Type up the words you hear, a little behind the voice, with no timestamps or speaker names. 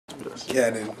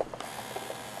Canon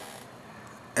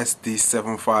SD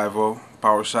 750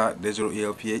 power shot digital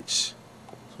ELPH.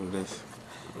 That's what it is.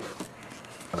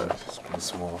 It's pretty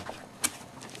small.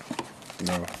 You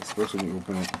know, especially when you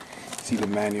open it, see the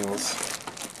manuals.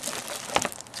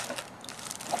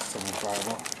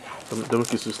 750. Let me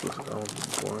get this look.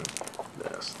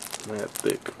 That's mad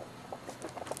thick.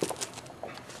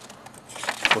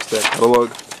 What's that catalog?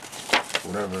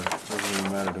 Whatever. Doesn't really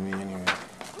matter to me anyway.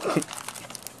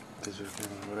 Digital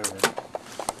camera, whatever.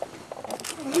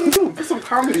 What are you doing? Put some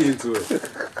comedy into it.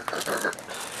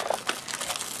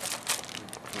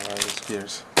 Alright, who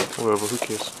cares? Whatever, who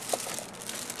cares?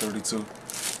 32. Who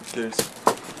cares?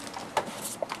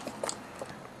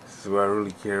 This is what I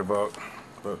really care about.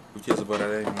 But who cares about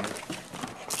that anymore?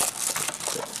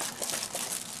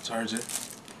 Charge it.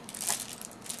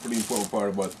 Pretty important part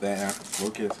about that. Who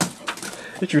cares?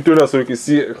 You should do that so you can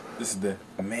see it. This is the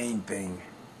main thing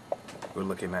we're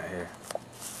looking at here.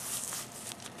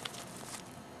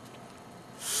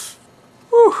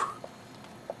 Whew.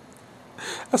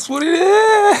 That's what it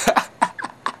is.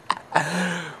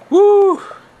 Woo.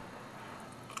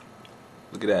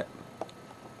 Look at that.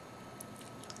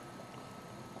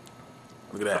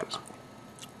 Look at that.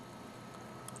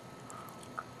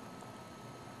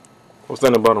 What's that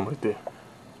in the bottom right there?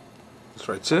 It's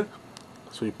right here.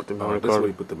 That's where you put the memory This is card. where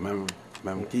you put the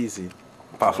memory keys in.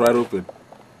 Pops right open.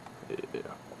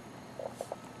 Yeah.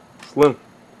 Slim.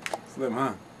 Slim,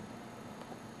 huh?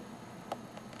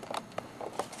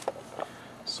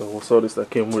 So what's all this that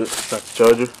came with it? Got the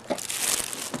charger.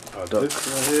 This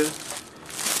right here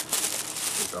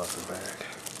is off the bag.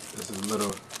 This is a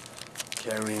little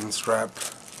carrying strap.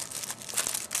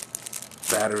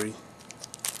 Battery.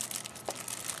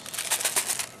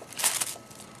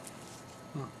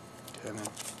 Canon.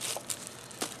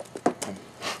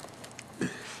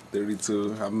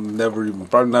 32. I'm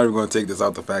probably not even going to take this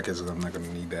out the package because I'm not going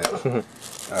to need that.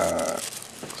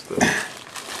 What's the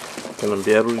Canon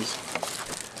batteries?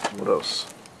 What else?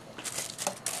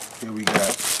 Here we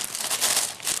got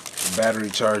the battery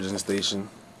charging station.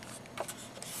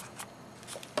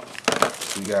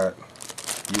 We got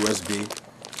USB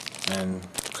and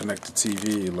connected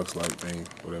TV. It looks like thing,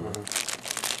 whatever.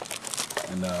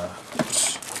 And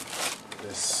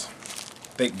this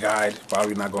thick guide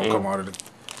probably not gonna come out of the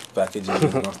package.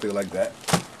 It's gonna stay like that.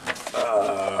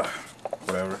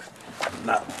 Whatever.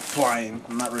 Not flying.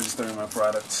 I'm not registering my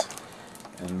products.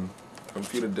 And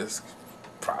computer disk.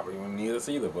 Probably wouldn't need this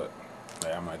either, but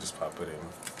yeah, I might just pop it in.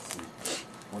 See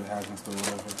what it has in store,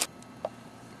 whatever.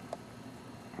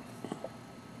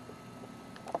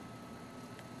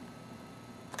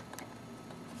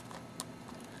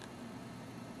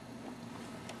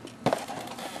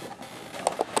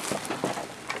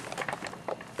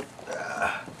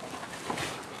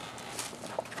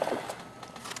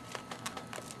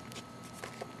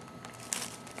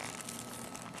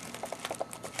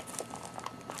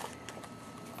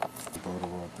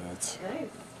 About that. Nice.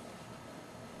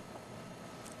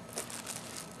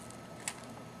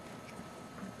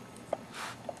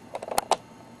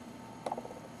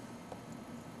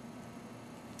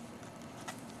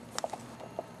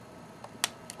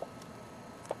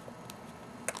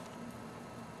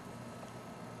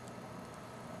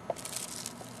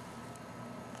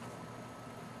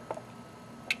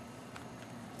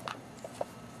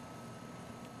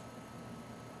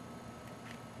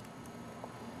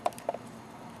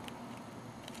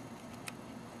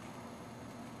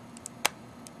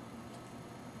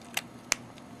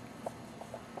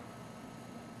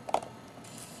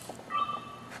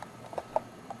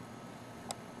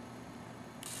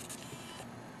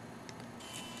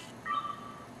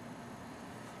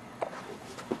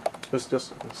 Just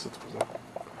sit for that.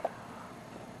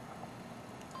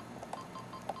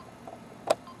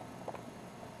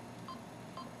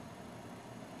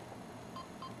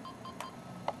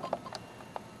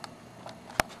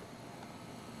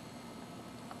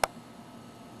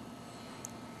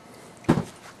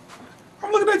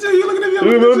 I'm looking at you. You looking at me. I'm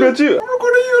looking at you. I'm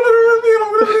recording you. Looking at me.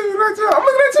 I'm looking at you. I'm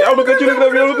looking at you. I'm looking at you. Looking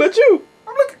at me. I'm looking at you.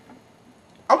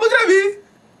 I'm looking at me.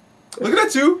 Looking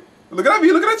at you. Looking at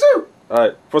me. Looking at you. All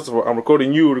right. First of all, I'm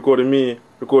recording you, recording me,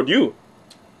 record you.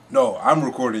 No, I'm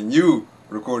recording you,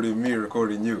 recording me,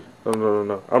 recording you.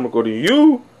 No. I'm recording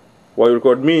you while you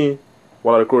record me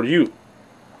while I record you.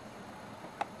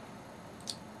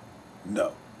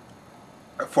 No.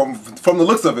 From the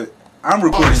looks of it, I'm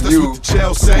recording that's you. what the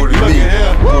jail say. Recording Look me.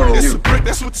 at Recording here. It's you. a brick,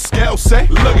 that's what the scale say.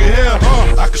 Look at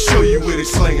here. I can show you where they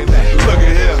slinging that. Look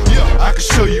at here. I can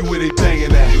show you where they banging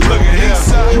that. Look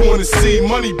at here. You wanna see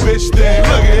money, bitch? Then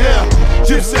look at here.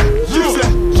 Gypsy,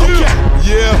 okay.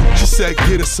 Yeah, she said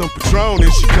get her some Patron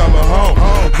and she coming home.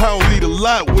 I don't need a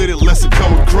lot with it, less it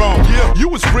come with chrome. Yeah, you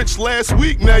was rich last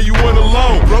week, now you went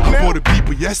alone. I bought a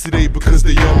beeper yesterday because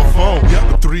they on my phone.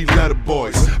 The 3-letter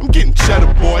boys, I'm getting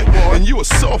cheddar, boy. And you a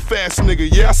soft ass nigga,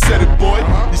 yeah I said it, boy.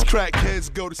 These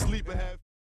crackheads go to sleep and have